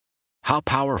How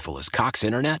powerful is Cox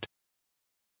Internet?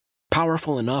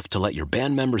 Powerful enough to let your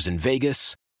band members in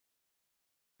Vegas,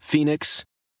 Phoenix,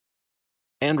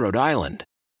 and Rhode Island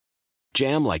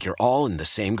jam like you're all in the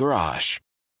same garage.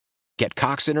 Get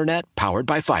Cox Internet powered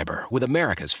by fiber with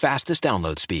America's fastest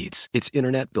download speeds. It's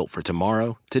internet built for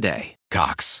tomorrow, today.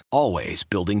 Cox, always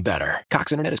building better.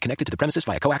 Cox Internet is connected to the premises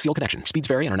via coaxial connection. Speeds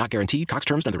vary and are not guaranteed. Cox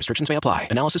terms and other restrictions may apply.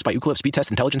 Analysis by Ookla Speed Test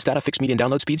Intelligence Data. Fixed median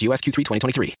download speeds. US Q3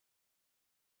 2023.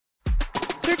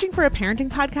 Searching for a parenting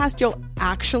podcast you'll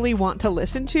actually want to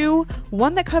listen to?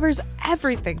 One that covers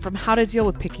everything from how to deal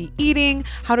with picky eating,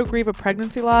 how to grieve a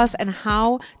pregnancy loss, and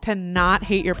how to not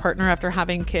hate your partner after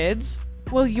having kids?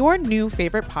 Well, your new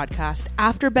favorite podcast,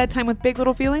 After Bedtime with Big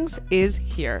Little Feelings, is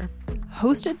here.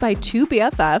 Hosted by two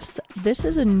BFFs, this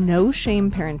is a no-shame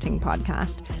parenting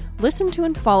podcast. Listen to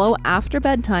and follow After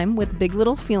Bedtime with Big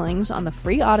Little Feelings on the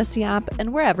free Odyssey app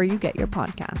and wherever you get your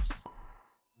podcasts.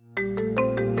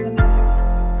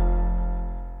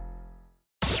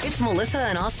 It's Melissa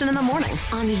and Austin in the morning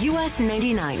on US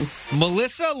 99.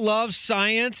 Melissa loves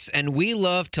science, and we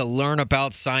love to learn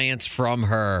about science from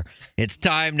her. It's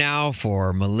time now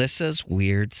for Melissa's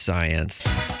Weird Science.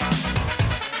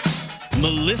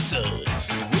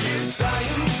 Melissa's Weird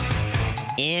Science.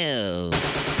 Ew.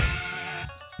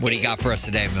 What do you got for us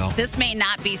today, Mel? This may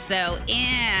not be so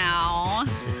ew.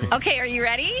 Okay, are you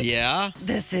ready? Yeah?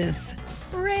 This is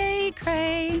cray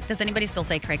cray. Does anybody still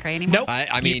say cray cray anymore? Nope.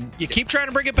 I mean, you keep trying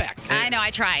to bring it back. I know, I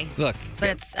try. Look.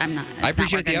 But I'm not. I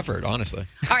appreciate not the working. effort, honestly.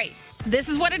 All right, this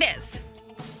is what it is.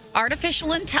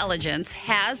 Artificial intelligence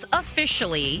has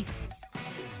officially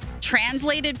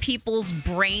translated people's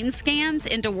brain scans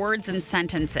into words and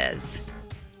sentences.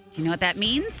 Do you know what that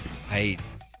means? I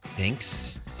think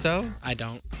so. I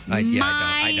don't. I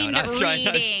don't. I was trying-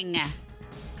 reading.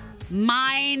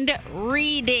 Mind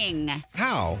reading.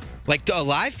 How? Like to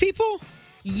alive people?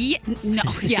 Yeah, no,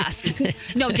 yes.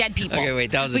 No, dead people. Okay,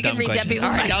 wait, that was a we dumb can read question. dead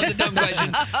people's All right, minds. that was a dumb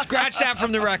question. Scratch that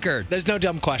from the record. There's no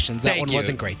dumb questions. That Thank one you.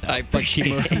 wasn't great, though. I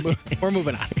appreciate it. We're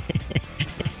moving on.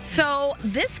 So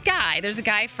this guy, there's a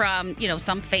guy from,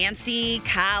 some fancy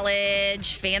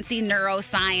college, fancy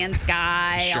neuroscience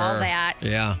guy, Sure. all that.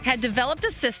 Yeah. Had developed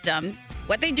a system.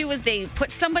 What they do is they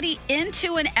put somebody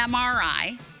into an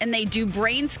MRI and they do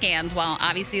brain scans while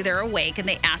obviously they're awake, and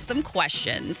they ask them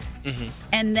questions. Mm-hmm.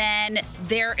 And then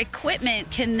their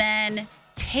equipment can then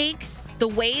take the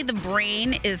way the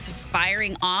brain is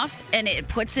firing off and it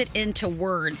puts it into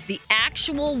words, the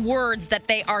actual words that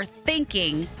they are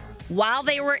thinking while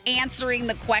they were answering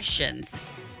the questions.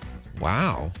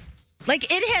 Wow.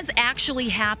 Like, it has actually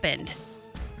happened.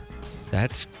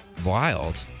 That's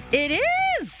wild. It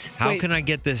is. How can I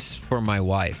get this for my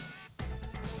wife?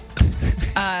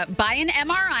 Buy an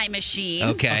MRI machine.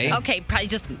 Okay. Okay, probably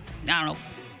just, I don't know.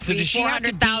 So does she have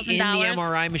to be in the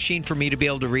MRI machine for me to be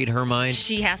able to read her mind?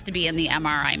 She has to be in the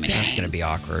MRI machine. That's going to be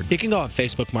awkward. You can go on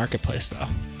Facebook Marketplace, though.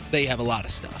 They have a lot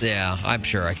of stuff. Yeah, I'm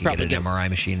sure I can Probably get an MRI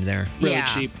machine there. Really Yeah.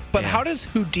 cheap. But Yeah. how does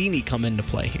Houdini come into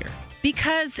play here?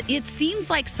 Because it seems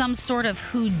like some sort of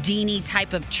Houdini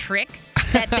type of trick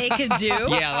that they could do.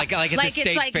 Yeah, like at the Like, it's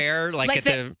state like- fair, like like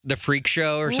at the freak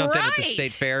show or something at the Right.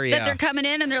 state fair. That Yeah. they're coming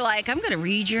in and they're like, I'm going to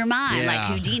read your mind. Like Yeah.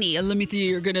 Houdini. Let me see.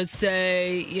 You're going to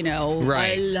say,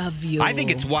 Right. I love you. I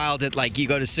think it's wild that like you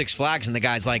go to Six Flags and the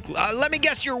guy's like, let me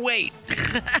guess your weight.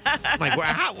 I'm like, well,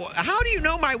 how do you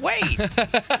know my weight?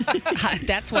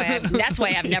 That's why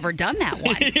I've never done that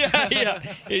one. yeah.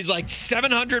 He's like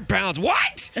 700 pounds.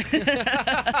 What?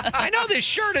 I know this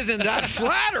shirt isn't that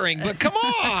flattering, but come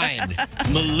on.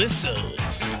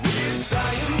 Melissa's Weird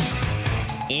Science.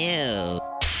 Ew.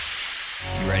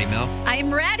 You ready, Mel?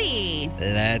 I'm ready.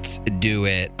 Let's do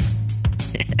it.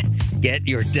 Get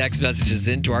your text messages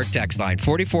into our text line,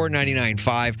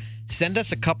 44995. Send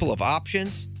us a couple of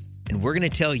options, and we're going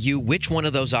to tell you which one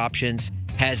of those options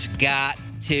has got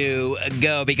to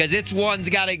go, because it's one's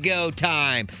got to go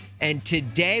time. And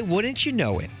today, wouldn't you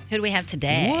know it? Who do we have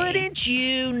today? Wouldn't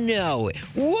you know it?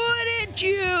 Wouldn't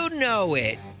you know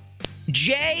it?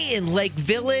 Jay in Lake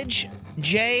Village.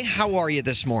 Jay, how are you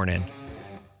this morning?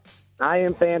 I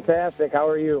am fantastic. How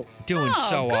are you? Doing Oh,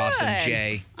 so good. awesome,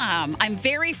 Jay. I'm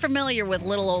very familiar with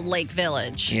Little Old Lake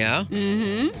Village. Yeah?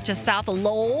 Mm-hmm. Just south of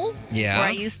Lowell, Yeah. where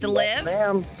I used to live.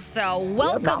 Ma'am. So Yep,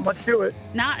 welcome. not much to it.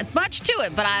 Not much to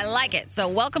it, but I like it. So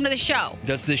welcome to the show.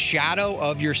 Does the shadow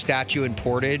of your statue in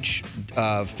Portage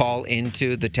fall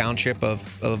into the township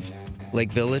of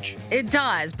Lake Village? It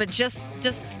does, but just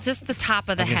the top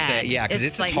of the I was gonna head. say, yeah, 'cause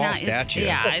it's a like tall not- statue.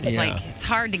 It's Yeah. like it's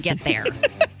hard to get there.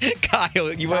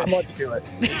 Kyle, Not much to it.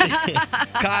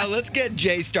 Kyle, let's get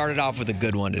Jay started off with a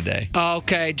good one today.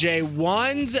 Okay, Jay.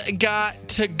 One's got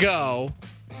to go.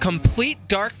 complete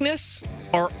darkness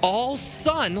or all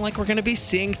sun like we're going to be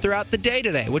seeing throughout the day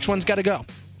today? Which one's got to go?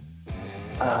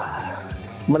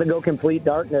 I'm going to go complete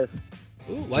darkness.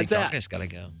 Ooh, Complete what's that? darkness gotta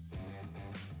go.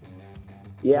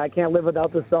 Yeah, I can't live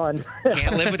without the sun.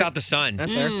 Can't live without the sun.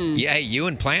 That's fair. Yeah, you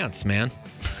and plants, man.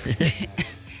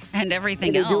 And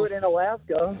everything They else. do it in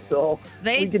Alaska, so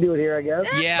we could do it here, I guess.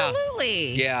 Yeah.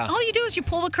 Absolutely. Yeah. All you do is you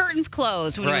pull the curtains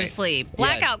closed when Right. you sleep. Yeah.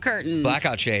 Blackout curtains.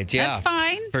 Blackout shades, yeah. That's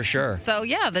fine. For sure. So,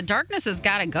 yeah, the darkness has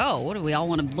got to go. What do we all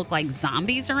want to look like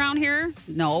zombies around here?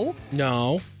 No.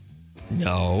 No.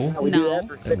 No. We do No. that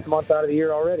for 6 months out of the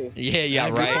year already. Yeah,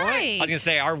 good right. point. Right. I was gonna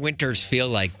say our winters feel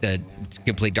like the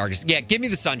complete darkness. Yeah, give me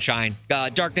the sunshine.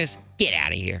 Darkness, get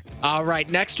out of here. All right,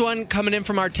 next one coming in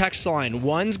from our text line.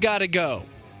 One's got to go.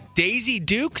 Daisy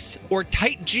Dukes or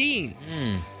tight jeans?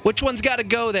 Which one's got to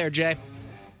go there, Jay?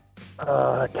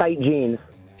 Tight jeans.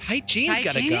 Tight jeans Tight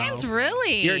got to jeans? go.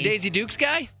 Really? You're a Daisy Dukes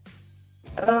guy?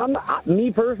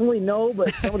 Me personally, no,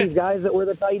 but some of these guys that wear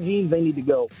the tight jeans, they need to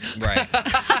go. Right.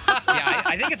 Yeah,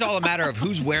 I think it's all a matter of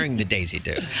who's wearing the Daisy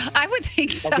Dukes. I would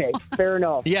think so. Okay, fair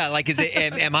enough. Yeah, like is it?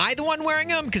 Am I the one wearing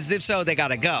them? Because if so, they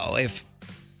gotta go. If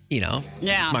Yeah.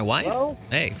 it's my wife. Well,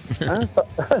 Hey,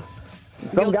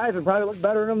 Some guys would probably look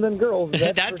better in them than girls.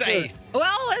 that's for sure.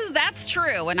 Well, that's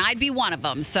true, and I'd be one of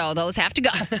them, so those have to go.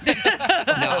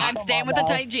 I'm staying with the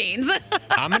tight jeans.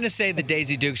 I'm going to say the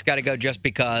Daisy Dukes got to go just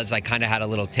because I kind of had a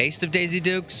little taste of Daisy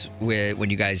Dukes when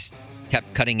you guys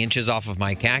kept cutting inches off of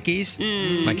my khakis,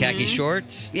 my khaki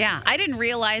shorts. Yeah, I didn't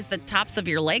realize the tops of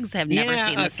your legs have never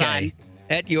seen the sun.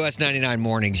 At US 99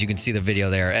 Mornings, you can see the video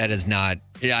there. Ed is not,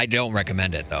 I don't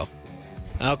recommend it though.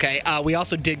 Okay, we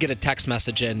also did get a text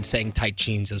message in saying tight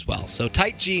jeans as well. So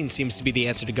tight jeans seems to be the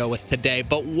answer to go with today.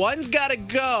 But one's got to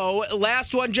go.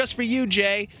 Last one just for you,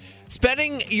 Jay.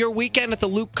 Spending your weekend at the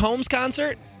Luke Combs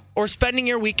concert or spending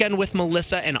your weekend with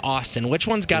Melissa and Austin? Which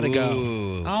one's got to go?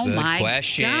 Ooh, Oh good my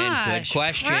question. gosh. Good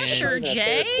question. Pressure, That's a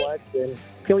Jay. fair question.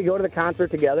 Can we go to the concert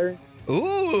together?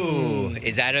 Ooh,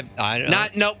 is that a? I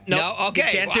don't Nope. No, okay.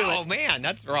 You can't do Oh it. man,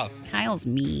 that's rough. Kyle's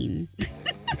mean.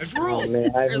 There's Oh, rules. man,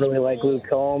 I There's really like Luke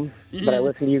Combs, but I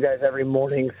listen to you guys every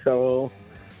morning, so...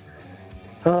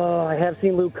 I have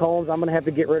seen Luke Combs. I'm going to have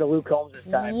to get rid of Luke Combs this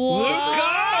time. What? Luke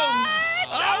Combs!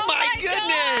 Oh my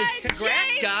goodness! God,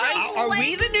 Congrats, Jay, guys. Are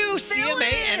we the new Village.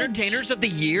 CMA Entertainers of the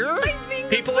Year? I think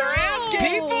People so. are asking.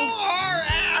 People are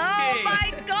asking. Oh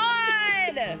my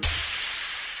God.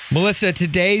 Melissa,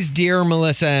 today's Dear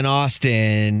Melissa in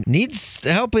Austin needs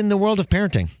help in the world of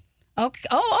parenting. Okay.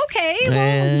 Oh, okay. Well,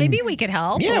 And- maybe we could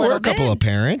help. Yeah, a we're little a couple bit. of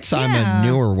parents. I'm Yeah. a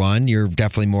newer one. You're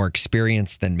definitely more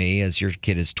experienced than me as your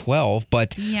kid is 12.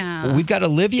 But Yeah. we've got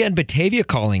Olivia and Batavia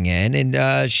calling in,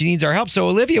 and she needs our help. So,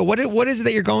 Olivia, what is it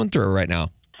that you're going through right now?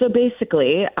 So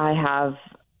basically, I have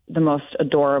the most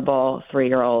adorable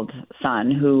 3-year-old son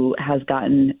who has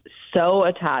gotten so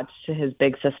attached to his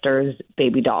big sister's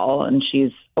baby doll, and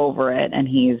she's over it, and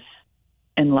he's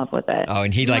in love with it. Oh,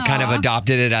 and he kind of Aw.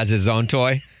 adopted it as his own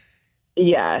toy?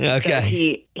 Yes.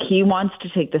 Okay. So he wants to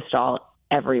take this doll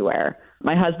everywhere.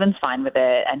 My husband's fine with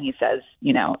it, and he says,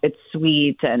 it's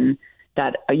sweet and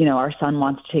that, our son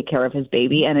wants to take care of his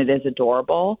baby, and it is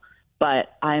adorable.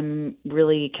 But I'm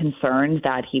really concerned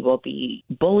that he will be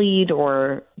bullied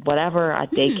or whatever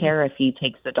at daycare if he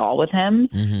takes the doll with him.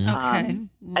 Mm-hmm. Okay.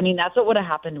 I mean, that's what would have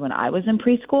happened when I was in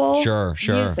preschool. Sure.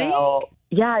 You think? So,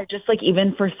 yeah, just like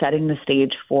even for setting the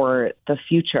stage for the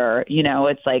future,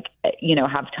 it's like,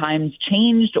 have times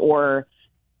changed, or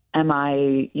am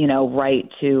I, right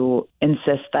to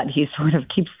insist that he sort of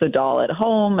keeps the doll at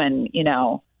home and,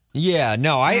 Yeah,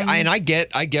 no, I get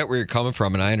where you're coming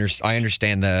from, and I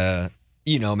understand the,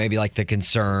 maybe like the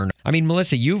concern. I mean,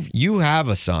 Melissa, you have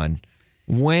a son.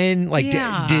 When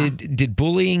Yeah. did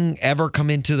bullying ever come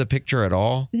into the picture at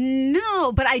all?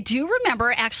 No, but I do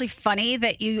remember, actually funny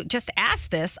that you just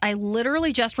asked this. I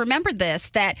literally just remembered this,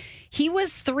 that he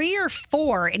was 3 or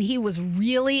 4 and he was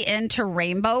really into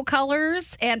rainbow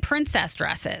colors and princess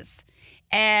dresses.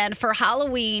 And for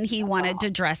Halloween, he wanted to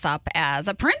dress up as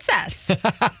a princess.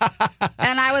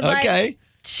 And I was Okay. like,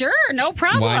 sure, no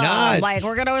problem. Why not? Like,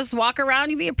 we're going to just walk around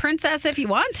and be a princess if you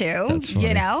want to. That's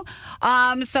funny.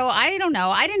 So I don't know.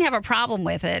 I didn't have a problem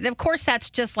with it. Of course, that's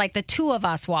just like the two of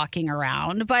us walking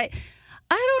around. But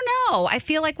I don't know. I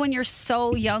feel like when you're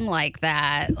so young like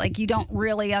that, like you don't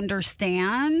really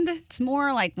understand. It's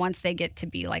more like once they get to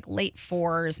be like late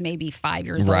 4s, maybe 5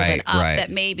 years old and up, right. that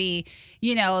maybe,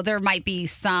 there might be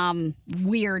some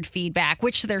weird feedback,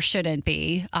 which there shouldn't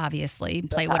be, obviously.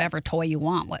 Play whatever toy you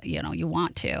want, you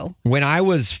want to. When I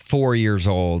was 4 years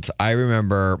old, I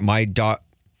remember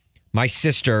my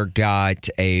sister got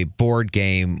a board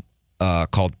game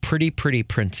called Pretty Pretty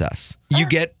Princess. You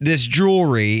get this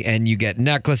jewelry and you get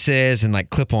necklaces and like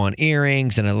clip-on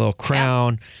earrings and a little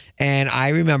crown. Yeah. And I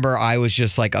remember I was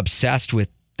just like obsessed with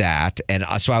that, and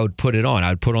so I would put it on. I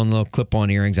would put on the little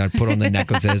clip-on earrings. I'd put on the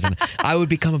necklaces, and I would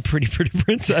become a pretty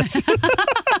princess.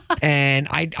 And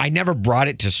I never brought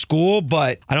it to school,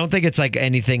 but I don't think it's like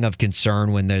anything of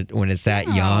concern when it's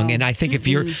that young. And I think if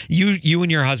you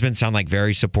and your husband sound like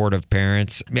very supportive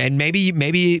parents, and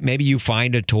maybe you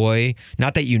find a toy,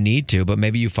 not that you need to, but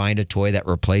maybe you find a toy that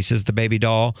replaces the baby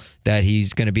doll that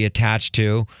he's going to be attached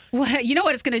to. Well, you know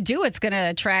what it's going to do? It's going to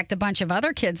attract a bunch of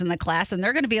other kids in the class, and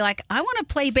they're going to be like, I want to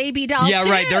play baby doll too. Yeah,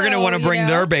 right. They're going to want to bring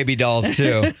their baby dolls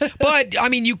too. But, I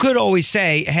mean, you could always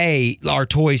say, hey, our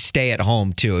toys stay at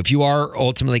home too, if you are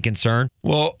ultimately concerned.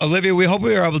 Well, Olivia, we hope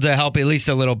we were able to help at least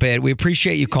a little bit. We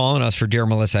appreciate you calling us for Dear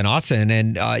Melissa and Austin.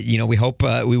 And, we hope,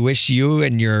 we wish you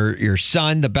and your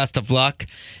son the best of luck.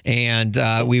 And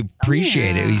we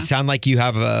appreciate it. You sound like you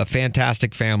have a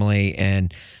fantastic family.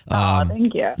 And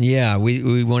thank you. Yeah,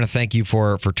 we want to thank you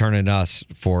for turning to us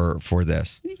for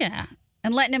this. Yeah.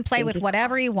 And letting him play with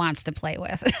whatever he wants to play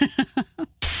with.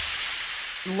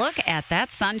 Look at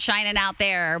that sun shining out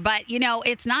there. But,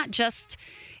 it's not just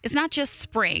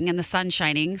spring and the sun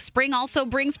shining. Spring also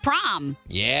brings prom.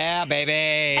 Yeah, baby.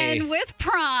 And with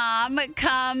prom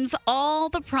comes all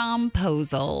the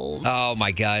Prom-Posals. Oh,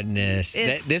 my goodness.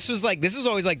 This was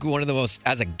always like one of the most,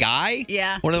 as a guy,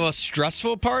 one of the most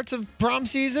stressful parts of prom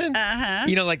season. Uh-huh.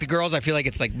 Like the girls, I feel like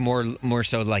it's like more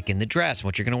so like in the dress,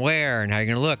 what you're going to wear and how you're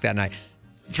going to look that night.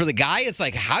 For the guy, it's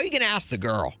like, how are you going to ask the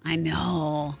girl? I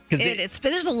know. Because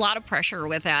there's a lot of pressure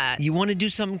with that. You want to do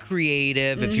something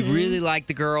creative. Mm-hmm. If you really like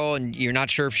the girl and you're not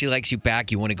sure if she likes you back,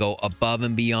 you want to go above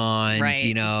and beyond, right.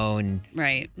 And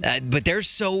right. But there's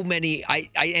so many.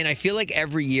 I feel like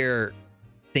every year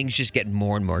things just get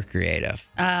more and more creative.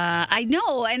 I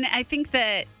know, and I think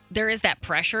that there is that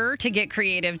pressure to get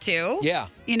creative too. Yeah.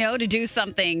 To do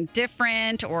something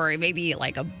different, or maybe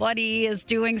like a buddy is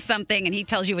doing something and he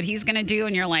tells you what he's going to do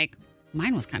and you're like,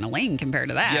 mine was kind of lame compared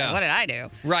to that. Yeah. What did I do?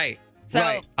 Right. So,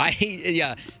 right.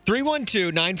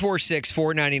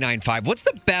 312-946-4995. What's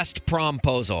the best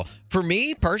prom-posal? For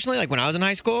me, personally, like when I was in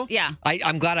high school,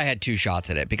 I'm glad I had two shots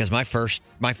at it because my first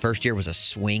year was a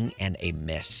swing and a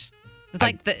miss.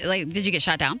 Did you get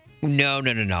shot down? No.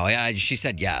 She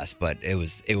said yes, but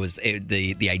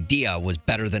the idea was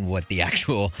better than what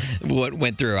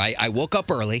went through. I woke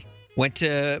up early, went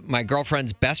to my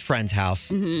girlfriend's best friend's house,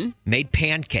 made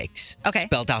pancakes,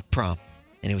 spelled out prom,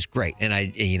 and it was great. And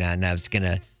I was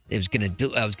gonna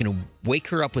wake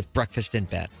her up with breakfast in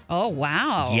bed. Oh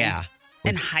wow! Yeah,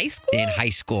 in high school. In high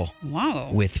school. Wow.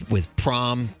 With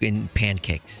prom and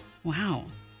pancakes. Wow.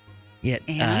 Yeah,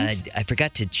 I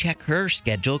forgot to check her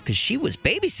schedule because she was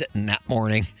babysitting that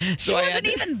morning. So she wasn't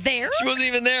even there? She wasn't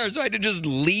even there, so I had to just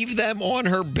leave them on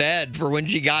her bed for when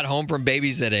she got home from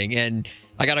babysitting. And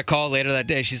I got a call later that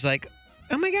day. She's like,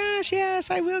 oh my gosh, yes,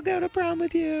 I will go to prom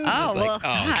with you. Oh, well,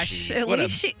 gosh. Geez, at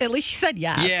least she said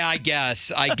yes. Yeah, I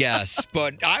guess.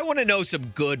 But I want to know some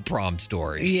good prom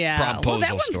stories. Yeah. Prom-posal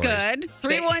that one's stories. Good.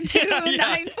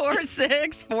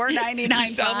 312-946-4995. You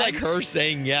sound like her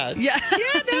saying yes. Yeah. Yeah,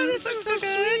 no, this was so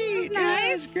sweet. It was nice.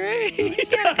 Yeah, it's great. We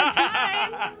had a good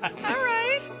time. All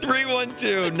right.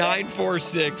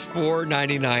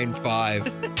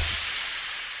 312-946-4995.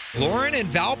 Lauren and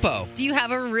Valpo. Do you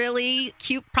have a really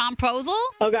cute promposal?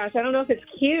 Oh, gosh. I don't know if it's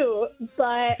cute,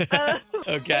 but okay.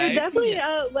 It's definitely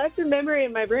left a memory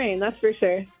in my brain. That's for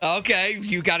sure. Okay.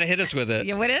 You got to hit us with it.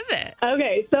 Yeah, what is it?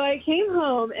 Okay. So I came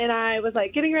home and I was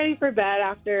like getting ready for bed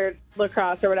after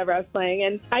lacrosse or whatever I was playing,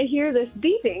 and I hear this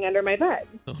beeping under my bed.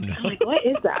 Oh, no. I'm like, what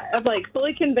is that? I'm like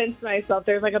fully convinced myself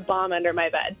there's like a bomb under my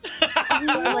bed. I'm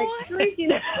like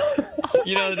freaking out. Oh,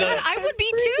 I would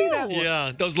be too.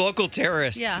 Yeah. Those local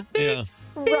terrorists. Yeah.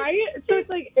 Right? So it's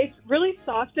like, it's really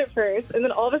soft at first, and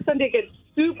then all of a sudden it gets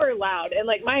super loud, and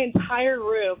like my entire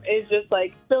room is just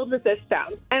like filled with this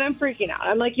sound, and I'm freaking out.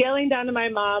 I'm like yelling down to my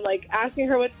mom, like asking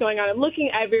her what's going on. I'm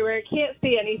looking everywhere, can't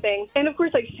see anything, and of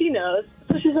course, like she knows.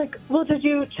 So she's like, well, did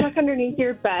you check underneath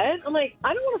your bed? I'm like,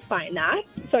 I don't want to find that.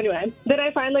 So anyway, then I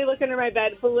finally look under my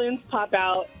bed, balloons pop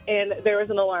out, and there was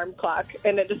an alarm clock,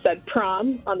 and it just said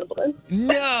prom on the balloon.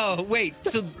 No, wait,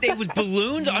 so it was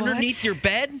balloons underneath your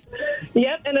bed?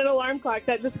 Yep, and an alarm clock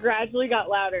that just gradually got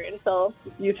louder until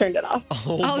you turned it off.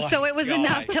 Oh, so it was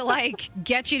enough to like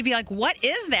get you to be like, what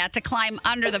is that? To climb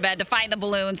under the bed to find the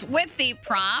balloons with the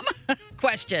prom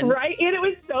question. Right, and it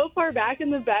was so far back in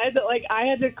the bed that like I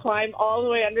had to climb all the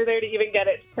way under there to even get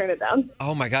it to turn it down.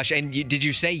 Oh my gosh. And did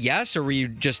you say yes, or were you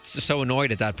just so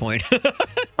annoyed at that point?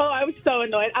 Oh, I was so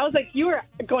annoyed. I was like, you are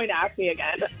going to ask me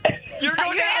again. You're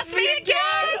going to ask me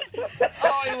again?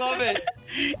 Oh, I love it.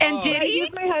 And did he?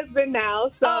 He's my husband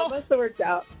now, so it must have worked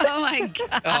out. Oh, my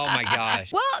God. Oh, my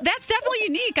gosh. Well, that's definitely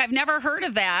unique. I've never heard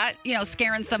of that,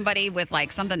 scaring somebody with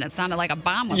like something that sounded like a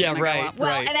bomb was Yeah, gonna right, go off. Well,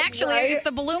 right. and actually, if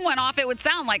the balloon went off, it would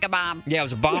sound like a bomb. Yeah, it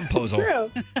was a bomb-posal.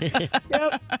 True.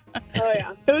 Yep. Oh,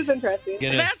 yeah. It was interesting.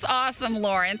 Goodness. That's awesome,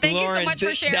 Lauren. Thank you so much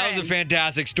for sharing. That was a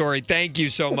fantastic story. Thank you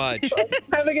so much.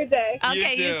 Have a good day.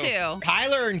 Okay, you too.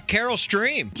 Tyler and Carol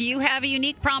Stream. Do you have a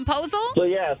unique promposal?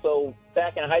 So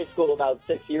back in high school about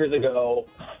 6 years ago,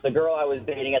 the girl I was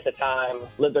dating at the time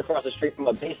lived across the street from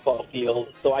a baseball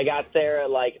field. So I got there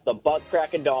at like the butt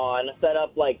crack of dawn, set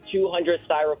up like 200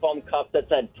 styrofoam cups that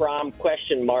said prom ?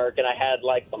 And I had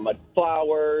like some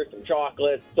flowers, some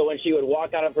chocolates. So when she would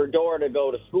walk out of her door to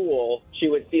go to school, she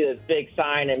would see this big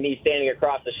sign and me standing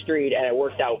across the street, and it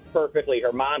worked out perfectly.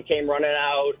 Her mom came running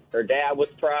out. Her dad was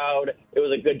proud. It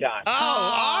was a good time. Oh,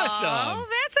 awesome. Oh,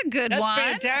 that's a good one. That's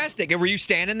fantastic. And were you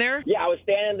standing there? Yeah, I was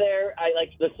standing there.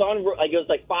 The sun, it was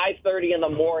like 5:30 in the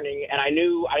morning, and I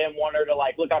knew I didn't want her to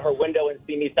like look out her window and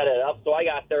see me set it up. So I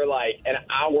got there like an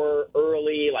hour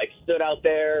early, like stood out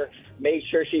there, made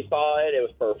sure she saw it. It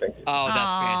was perfect. Oh,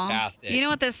 that's fantastic. You know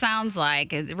what this sounds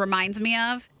like? It reminds me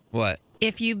of? What?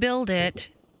 If you build it,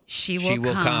 she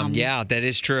will come. Yeah, that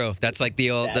is true. That's like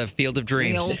the Field of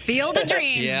Dreams. The old Field of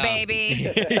Dreams,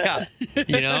 baby. Yeah.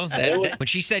 When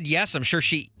she said yes, I'm sure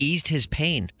she eased his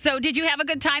pain. So did you have a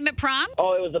good time at prom?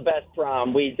 Oh, it was the best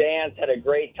prom. We danced, had a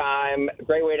great time.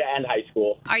 Great way to end high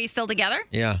school. Are you still together?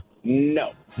 Yeah.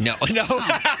 No. Okay.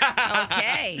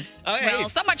 Well,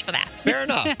 so much for that. Fair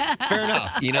enough.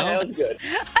 Yeah, it was good.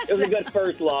 It was a good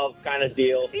first love kind of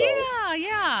deal. So.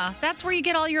 Yeah. That's where you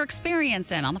get all your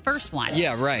experience in on the first one.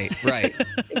 Yeah, right.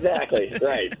 Exactly,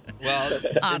 right. Well,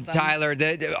 awesome. Tyler,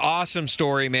 awesome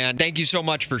story, man. Thank you so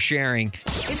much for sharing.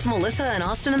 It's Melissa and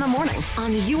Austin in the morning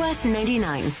on US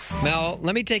 99. Mel,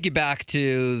 let me take you back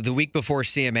to the week before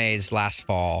CMAs last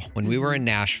fall when we were in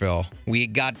Nashville. We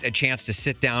got a chance to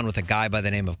sit down with a guy by the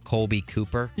name of Kolby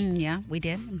Cooper. Yeah, we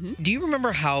did. Mm-hmm. Do you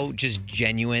remember how just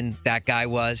genuine that guy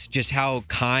was? Just how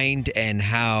kind and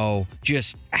how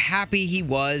just happy he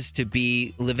was to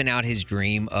be living out his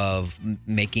dream of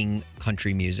making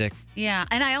country music? Yeah,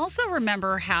 and I also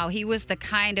remember how he was the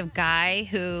kind of guy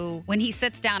who, when he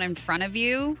sits down in front of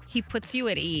you, he puts you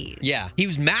at ease. Yeah, he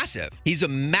was massive. He's a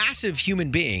massive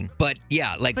human being, but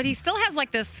yeah, like... But he still has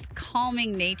like this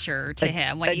calming nature to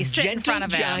him when you sit in front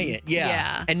of him. Giant,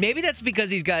 yeah. And maybe that's because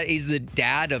he's the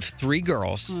dad of 3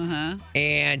 girls,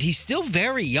 and he's still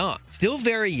very young.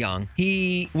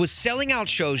 He was selling out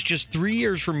shows just 3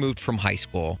 years removed from high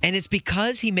school, and it's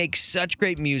because he makes such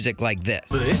great music like this.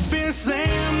 But it's been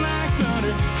slammed like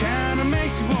thunder, kinda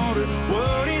makes you wonder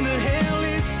what in the hell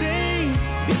is sing.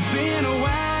 It's been a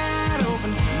wide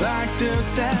open, locked up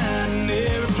tight, and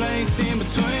every place in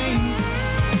between.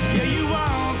 Yeah, you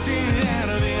walked in and out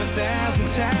of it 1,000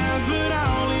 times, but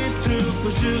all it took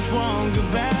was just one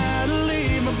goodbye to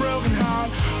leave my broken heart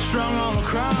strung all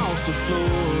across the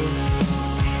floor.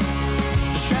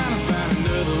 Just trying to find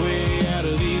another way out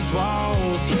of these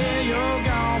walls. Yeah, you're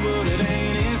gone, but it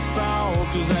ain't his fault,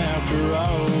 'cause after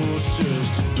all, it's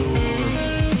just a door.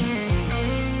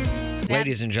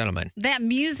 Ladies and gentlemen, that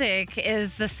music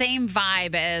is the same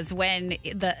vibe as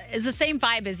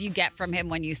you get from him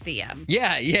when you see him.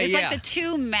 Yeah. It's like the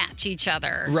two match each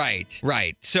other. Right.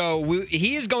 So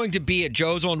he is going to be at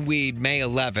Joe's on Weed May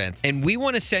 11th, and we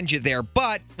want to send you there,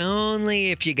 but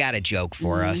only if you got a joke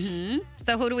for us.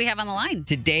 So who do we have on the line?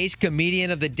 Today's comedian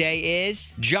of the day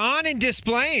is John in Des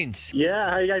Plaines.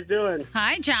 Yeah, how you guys doing?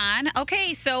 Hi, John.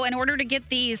 Okay, so in order to get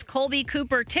these Kolby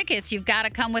Cooper tickets, you've got to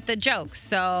come with a joke.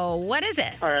 So what is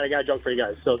it? All right, I got a joke for you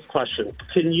guys. So it's a question.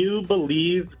 Can you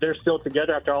believe they're still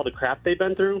together after all the crap they've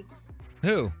been through?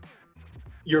 Who?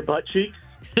 Your butt cheeks.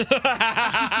 Oh,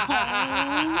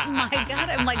 my God.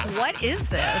 I'm like, what is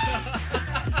this?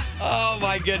 Oh,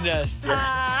 my goodness.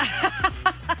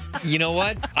 You know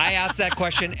what? I ask that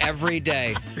question every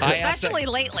day. Especially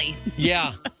lately.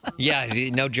 Yeah,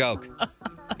 no joke.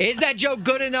 Is that joke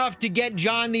good enough to get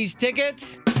John these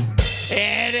tickets?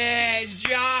 It is,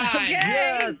 John.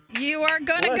 Okay. You are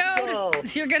going to go.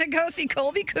 You're going to go see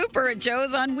Kolby Cooper at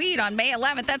Joe's on Weed on May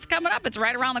 11th. That's coming up. It's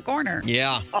right around the corner.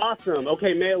 Yeah. Awesome.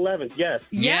 Okay, May 11th. Yes.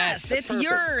 Yes. It's Perfect.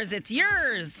 yours. It's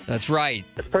yours. That's right.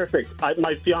 That's perfect.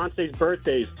 My fiance's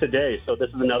birthday is today, so this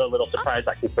is another little surprise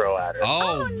I can throw at her.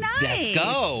 Oh, nice. let's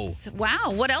go.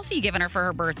 Wow. What else are you giving her for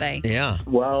her birthday? Yeah.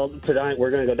 Well, tonight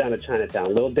we're going to go down to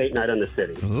Chinatown. Little date night on the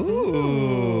city.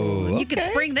 Ooh. You could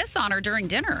spring this on her during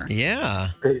dinner.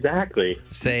 Yeah. Exactly.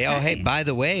 Say, oh, hey, by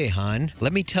the way, hon,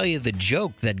 let me tell you the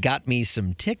joke that got me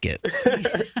some tickets.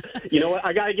 You know what?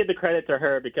 I got to give the credit to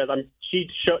her because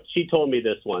she told me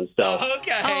this one. So.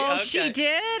 Okay. Oh, she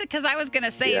did? Because I was going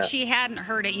to say, Yeah. if she hadn't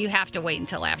heard it, you have to wait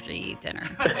until after you eat dinner.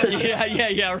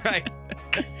 Yeah, right.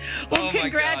 Well, Oh, my God.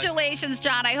 congratulations,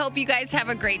 John. I hope you guys have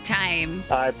a great time.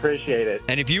 I appreciate it.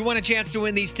 And if you want a chance to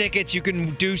win these tickets, you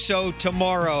can do so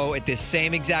tomorrow at this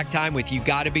same exact time with You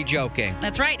Gotta Be Joking.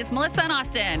 That's right. It's Melissa and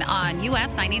Austin on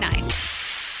US 99.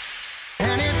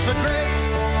 And it's a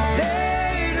great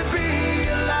day to be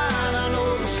alive. I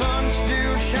know the sun's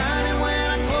still shining when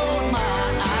I close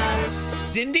my eyes.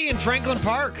 Cindy in Franklin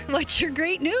Park. What's your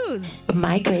great news?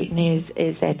 My great news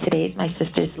is that today is my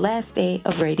sister's last day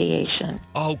of radiation.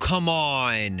 Oh, come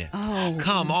on. Oh.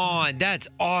 Come on. That's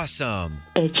awesome.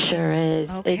 It sure is.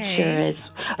 Okay. It sure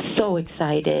is. So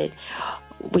excited.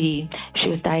 She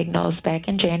was diagnosed back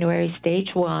in January,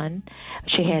 stage 1.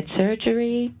 She had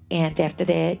surgery, and after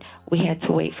that, we had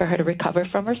to wait for her to recover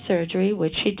from her surgery,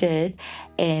 which she did,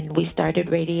 and we started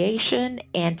radiation,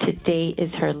 and today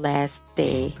is her last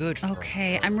day. Good.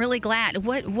 Okay, I'm really glad.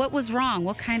 What was wrong?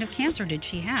 What kind of cancer did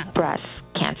she have? Breast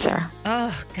cancer.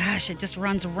 Oh, gosh, it just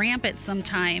runs rampant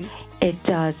sometimes. It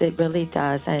does. It really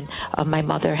does. And my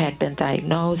mother had been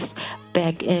diagnosed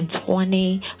back in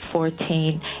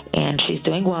 2014, and she's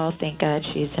doing well. Thank God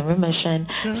she's in remission.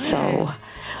 Good. So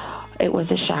it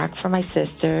was a shock for my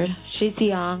sister. She's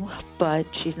young, but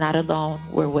she's not alone.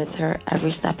 We're with her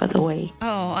every step of the way.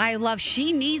 Oh,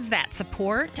 she needs that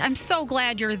support. I'm so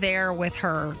glad you're there with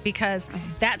her because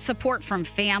that support from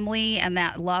family and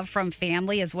that love from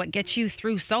family is what gets you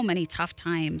through so many tough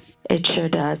times. It sure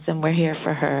does, and we're here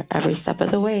for her every step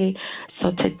of the way.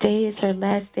 So today is her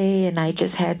last day, and I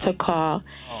just had to call.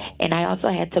 And I also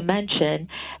had to mention,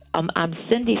 I'm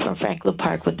Cindy from Franklin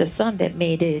Park with the son that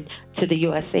made it to the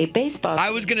USA baseball team. I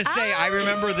was going to say, I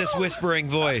remember this whispering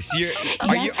voice.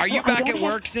 Are you back at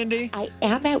work, Cindy? I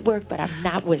am at work, but I'm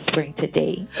not whispering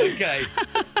today.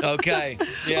 Okay.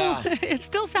 Yeah. Well, it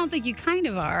still sounds like you kind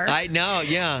of are. I know,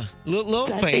 yeah. Little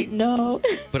faint. No.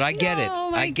 But I get it.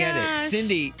 Oh, my I get gosh. it.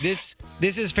 Cindy, this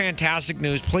is fantastic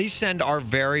news. Please send our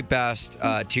very best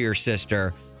to your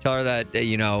sister. Tell her that,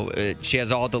 she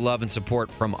has all the love and support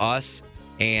from us.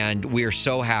 And we are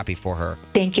so happy for her.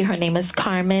 Thank you. Her name is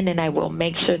Carmen, and I will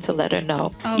make sure to let her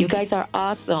know. Okay. You guys are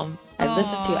awesome. I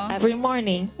listen to you every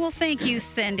morning. Well, thank you,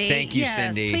 Cindy. Thank you, yes,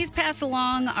 Cindy. Please pass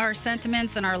along our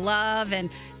sentiments and our love and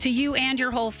to you and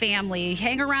your whole family.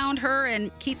 Hang around her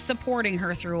and keep supporting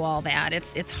her through all that.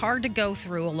 It's hard to go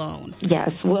through alone.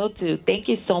 Yes, will do. Thank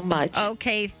you so much.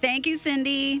 Okay. Thank you,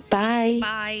 Cindy. Bye.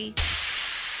 Bye.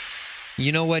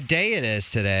 You know what day it is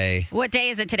today? What day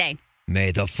is it today?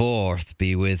 May the 4th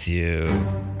be with you.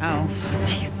 Oh,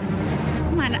 jeez.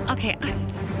 Come on. Okay.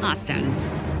 Austin,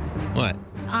 What?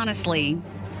 honestly,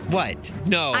 What?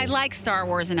 No. I like Star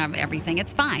Wars and everything.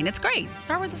 It's fine. It's great.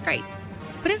 Star Wars is great.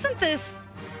 But isn't this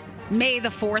May the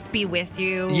 4th be with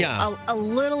you Yeah. a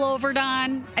little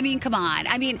overdone? I mean, come on.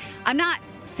 I mean, I'm not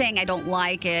saying I don't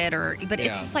like it, but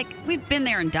it's Yeah. just like we've been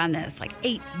there and done this like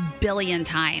 8 billion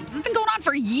times. It's been going on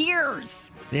for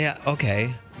years. Yeah,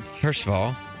 okay. First of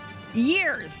all,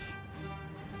 Years.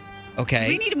 okay.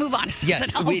 We need to move on to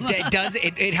something else.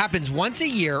 It happens once a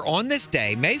year on this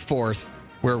day, May 4th,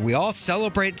 where we all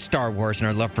celebrate Star Wars and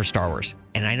our love for Star Wars.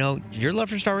 And I know your love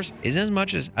for Star Wars isn't as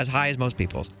much as high as most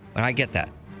people's, but I get that.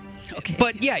 Okay.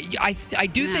 But yeah, I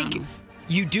do think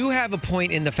you do have a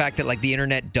point in the fact that like the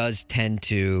internet does tend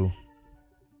to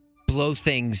blow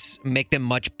things, make them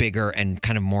much bigger and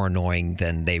kind of more annoying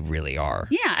than they really are.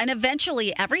 Yeah, and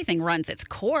eventually everything runs its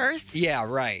course. Yeah,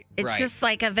 right. It's just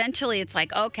like eventually it's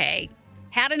like, okay,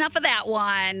 had enough of that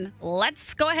one.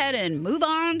 Let's go ahead and move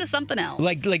on to something else.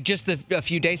 like just a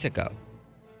few days ago.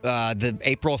 The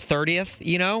April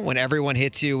 30th, when everyone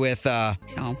hits you with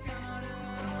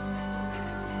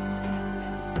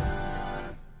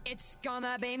It's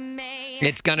gonna be May.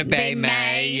 It's gonna be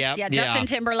May. Yep. Yeah, Justin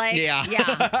Timberlake. Yeah.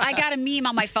 I got a meme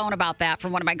on my phone about that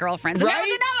from one of my girlfriends. And That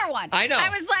was another one. I know. I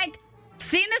was like,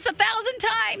 seen this 1,000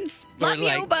 times. Love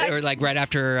you, but or like right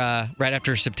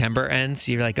after September ends,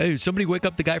 you're like, oh, somebody wake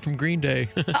up the guy from Green Day.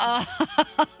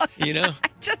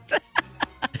 just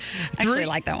Actually, I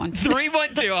like that one.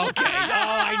 312. Okay. Oh,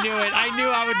 I knew it. I knew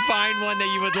I would find one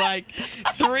that you would like.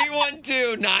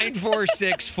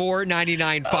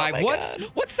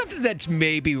 312-946-4995. What's something that's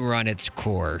maybe run its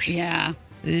course? Yeah.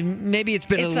 Maybe it's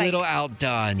been It's a like- little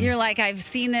outdone. You're like, I've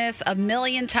seen this a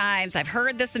million times. I've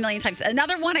heard this a million times.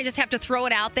 Another one, I just have to throw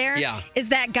it out there. Yeah. Is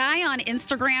that guy on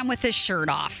Instagram with his shirt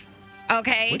off.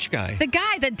 Okay? Which guy? The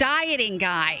dieting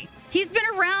guy. He's been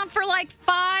around for like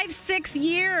 5-6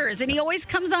 years, and he always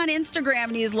comes on Instagram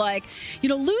and he's like,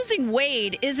 losing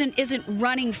weight isn't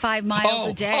running 5 miles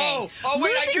a day. Oh,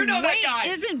 wait, I do know that guy.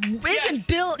 Isn't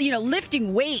built,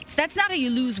 lifting weights. That's not how you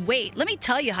lose weight. Let me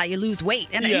tell you how you lose weight.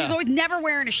 And Yeah. he's always never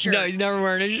wearing a shirt. No, he's never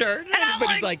wearing a shirt. But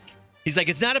he's like,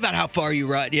 it's not about how far you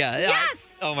run. Yeah. Yes.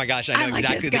 Oh my gosh, I know I'm like,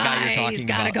 exactly this the guy you're guy, talking he's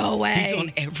about. gotta go away. He's on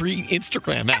every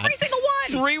Instagram app. Every single one.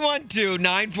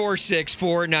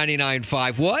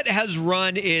 312-946-4995. What has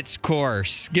run its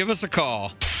course? Give us a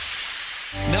call.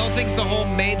 Mel thinks the whole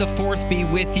May the 4th be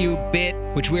with you bit,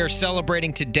 which we are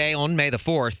celebrating today on May the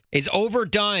 4th, is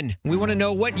overdone. We want to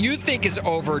know what you think is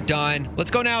overdone. Let's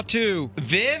go now to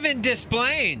Viv in Des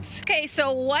Plaines. Okay,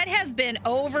 so what has been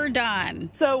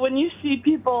overdone? So when you see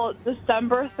people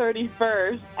December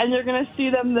 31st and you're going to see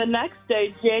them the next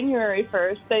day, January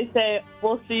 1st, they say,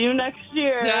 we'll see you next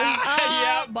year. Yep.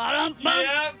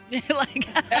 Like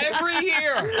Every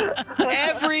year.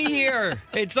 Every year.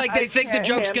 It's like they think the can't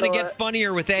joke's going to handle get funnier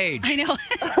with age. I know.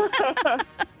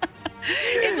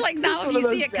 It's like now if One you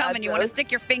of see those it coming, you want to dad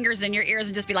stick your fingers in your ears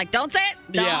and just be like, don't say it.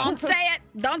 Yeah. Don't say it.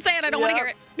 Don't say it. I don't want to hear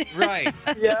it. Right.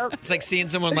 Yep. It's like seeing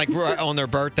someone like on their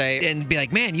birthday and be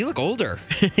like, man, you look older.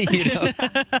 Such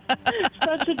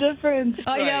a difference.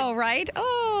 I know, right?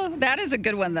 Oh, that is a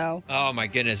good one, though. Oh, my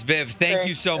goodness. Viv, thank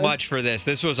you so much for this.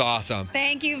 This was awesome.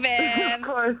 Thank you, Viv. Of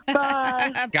course.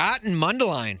 Bye. Scott in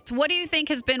Mundelein. What do you think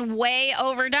has been way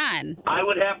overdone? I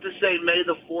would have to say May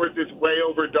the 4th is way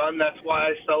overdone. That's why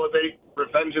I celebrate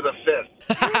Revenge of the 5th.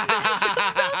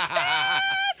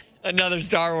 Another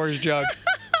Star Wars joke.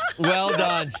 Well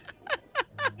done.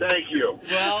 Thank you.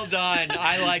 Well done.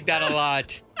 I like that a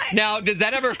lot. Now, does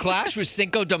that ever clash with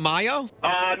Cinco de Mayo?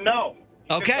 No.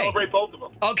 You Okay. can celebrate both of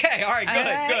them. Okay. All right.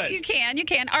 Good. You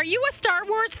can. Are you a Star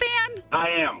Wars fan? I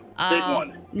am. Big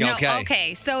one. No,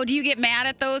 Okay. So do you get mad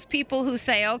at those people who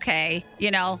say, okay,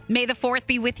 May the 4th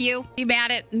be with you? You mad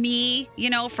at me,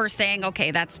 for saying, okay,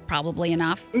 that's probably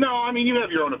enough? No, I mean, you have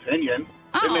your own opinion.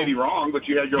 It may be wrong, but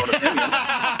you have your own opinion.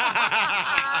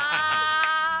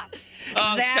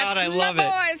 Oh, That's Scott, I love my it.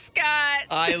 boy, Scott.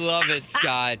 I love it,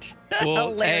 Scott.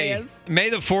 Well, Hilarious. hey, May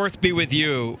the 4th be with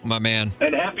you, my man.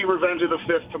 And happy Revenge of the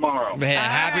 5th tomorrow. Man,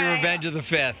 happy right. Revenge of the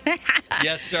 5th.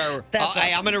 Yes, sir. That's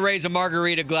Hey, I'm going to raise a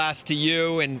margarita glass to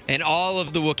you and all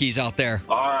of the Wookiees out there.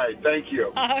 All right. Thank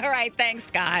you. All right. Thanks,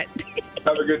 Scott.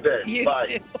 Have a good day. You Bye.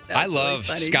 too. I love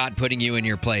Scott putting you in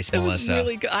your place, It was Melissa.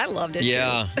 really good. I loved it,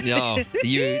 Yeah, too. no.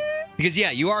 Because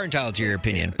you are entitled to your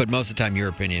opinion, but most of the time your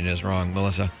opinion is wrong,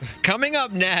 Melissa. Coming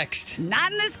up next.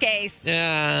 Not in this case.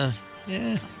 Yeah.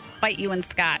 Fight you and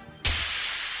Scott.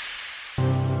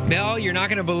 Mel, you're not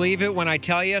going to believe it when I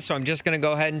tell you, so I'm just going to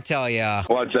go ahead and tell you.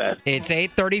 What's that? It's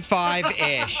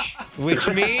 8:35-ish, which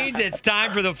means it's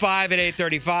time for the 5 at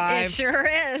 8:35. It sure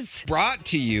is. Brought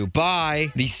to you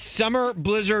by the Summer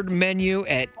Blizzard menu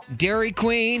at Dairy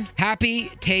Queen. Happy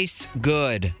tastes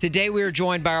good. Today we are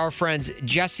joined by our friends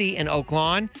Jesse in Oak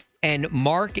Lawn and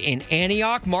Mark in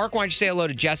Antioch. Mark, why don't you say hello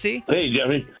to Jesse? Hey,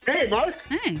 Jeffy. Hey, Mark.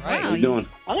 Hey, Right. wow. How you doing?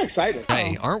 I'm excited.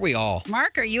 Hey, aren't we all?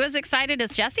 Mark, are you as excited as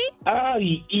Jesse?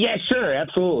 Yeah, sure,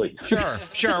 absolutely.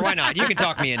 Sure, why not? You can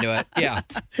talk me into it. Yeah,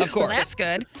 of course. Well, that's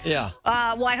good. Yeah.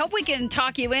 Well, I hope we can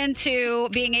talk you into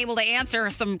being able to answer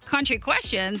some country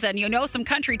questions and some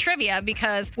country trivia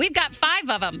because we've got 5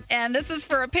 of them. And this is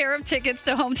for a pair of tickets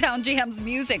to Hometown Jam's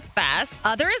Music Fest.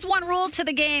 There is one rule to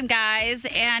the game, guys,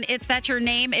 and it's that your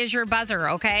name is your buzzer,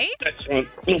 okay? Excellent.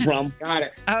 No problem. Got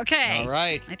it. Okay. All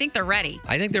right. I think they're ready.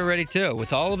 I think they're ready too.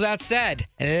 With all of that said,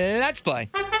 let's play.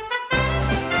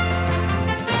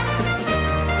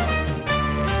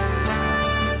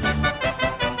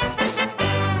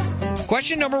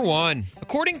 Question number 1.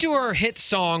 According to her hit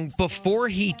song, Before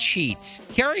He Cheats,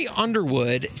 Carrie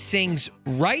Underwood sings,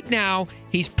 right now,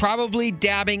 he's probably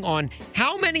dabbing on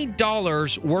how many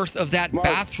dollars worth of that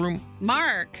bathroom?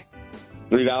 Mark.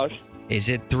 $3. Is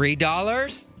it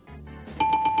 $3?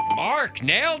 Mark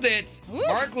nailed it.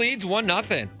 Mark leads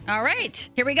 1-0. All right.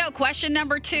 Here we go. Question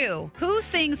number 2. Who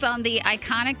sings on the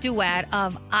iconic duet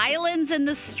of Islands in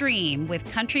the Stream with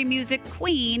country music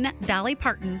queen Dolly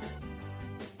Parton?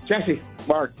 Jesse.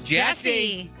 Mark.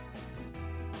 Jesse.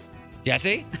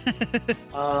 3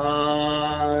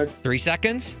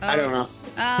 seconds? I don't know.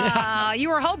 You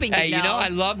were hoping to Hey, you know, I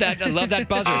love that. I love that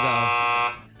buzzer,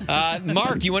 though.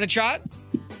 Mark, you want a shot?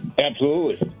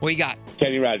 Absolutely. What you got?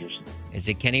 Kenny Rogers. Is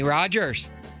it Kenny Rogers?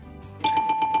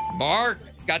 Mark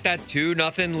got that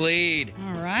 2-0 lead.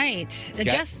 All right.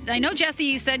 I know, Jesse,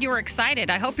 you said you were excited.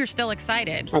 I hope you're still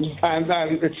excited. It's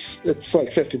like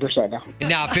 50% now.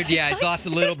 Now, 50. Yeah, it's lost a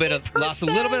little bit of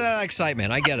that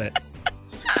excitement. I get it.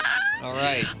 All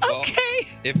right. Well, okay.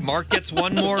 If Mark gets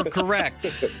one more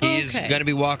correct, he's going to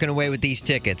be walking away with these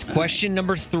tickets. Question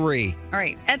number 3. All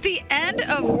right. At the end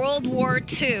of World War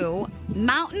II,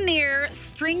 mountaineer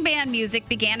string band music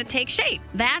began to take shape.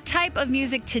 That type of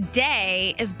music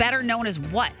today is better known as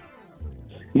what?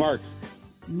 Mark.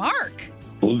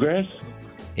 Bluegrass?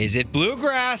 Is it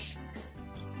bluegrass?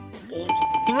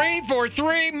 3 for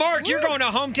 3. Mark, you're going to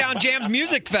Hometown Jams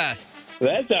Music Fest.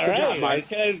 That's all right.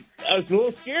 I was a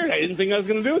little scared. I didn't think I was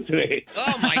going to do it today.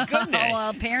 Oh, my goodness.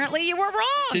 Well, apparently you were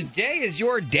wrong. Today is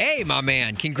your day, my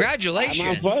man. Congratulations.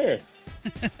 I'm on fire.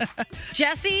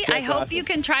 Jesse, I hope you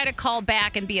can try to call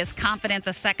back and be as confident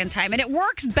the second time. And it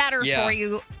works better for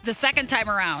you the second time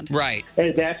around. Right.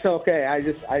 Hey, that's okay. I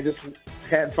just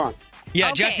had fun. Yeah,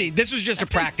 Okay. Jesse, this was just a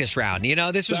practice round. You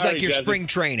know, this was Sorry, like your Jesse. spring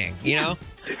training, you know?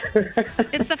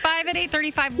 It's the 5 at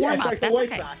 8:35 warm-up. like the That's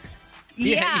White okay. Sox.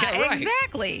 Yeah, right.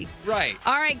 Exactly. Right.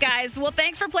 All right, guys. Well,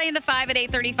 thanks for playing the 5 at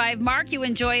 8:35. Mark, you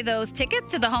enjoy those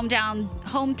tickets to the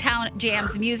Hometown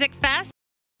Jams Music Fest.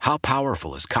 How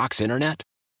powerful is Cox Internet?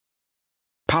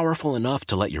 Powerful enough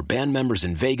to let your band members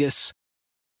in Vegas,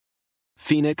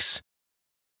 Phoenix,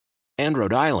 and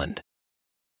Rhode Island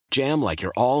jam like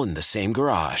you're all in the same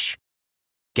garage.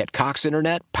 Get Cox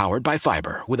Internet powered by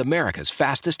fiber with America's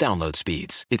fastest download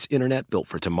speeds. It's internet built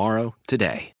for tomorrow,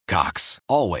 today. Cox,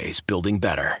 always building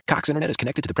better. Cox Internet is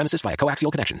connected to the premises via coaxial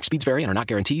connection. Speeds vary and are not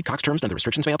guaranteed. Cox terms and other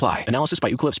restrictions may apply. Analysis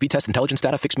by Ookla of Speed Test Intelligence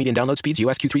Data. Fixed median download speeds.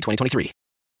 US Q3 2023.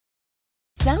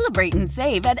 Celebrate and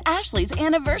save at Ashley's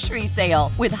Anniversary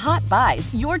Sale. With Hot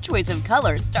Buys, your choice of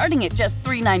colors starting at just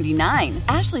 $3.99.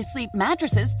 Ashley Sleep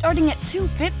mattresses starting at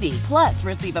 $2.50. Plus,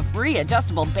 receive a free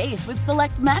adjustable base with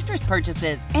select mattress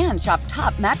purchases. And shop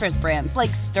top mattress brands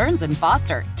like Stearns &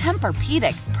 Foster,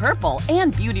 Tempur-Pedic, Purple,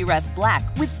 and Beautyrest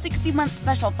Black with 60-month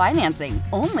special financing.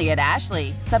 Only at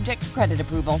Ashley. Subject to credit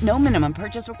approval. No minimum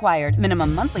purchase required.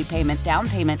 Minimum monthly payment, down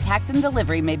payment, tax, and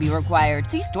delivery may be required.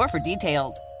 See store for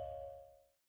details.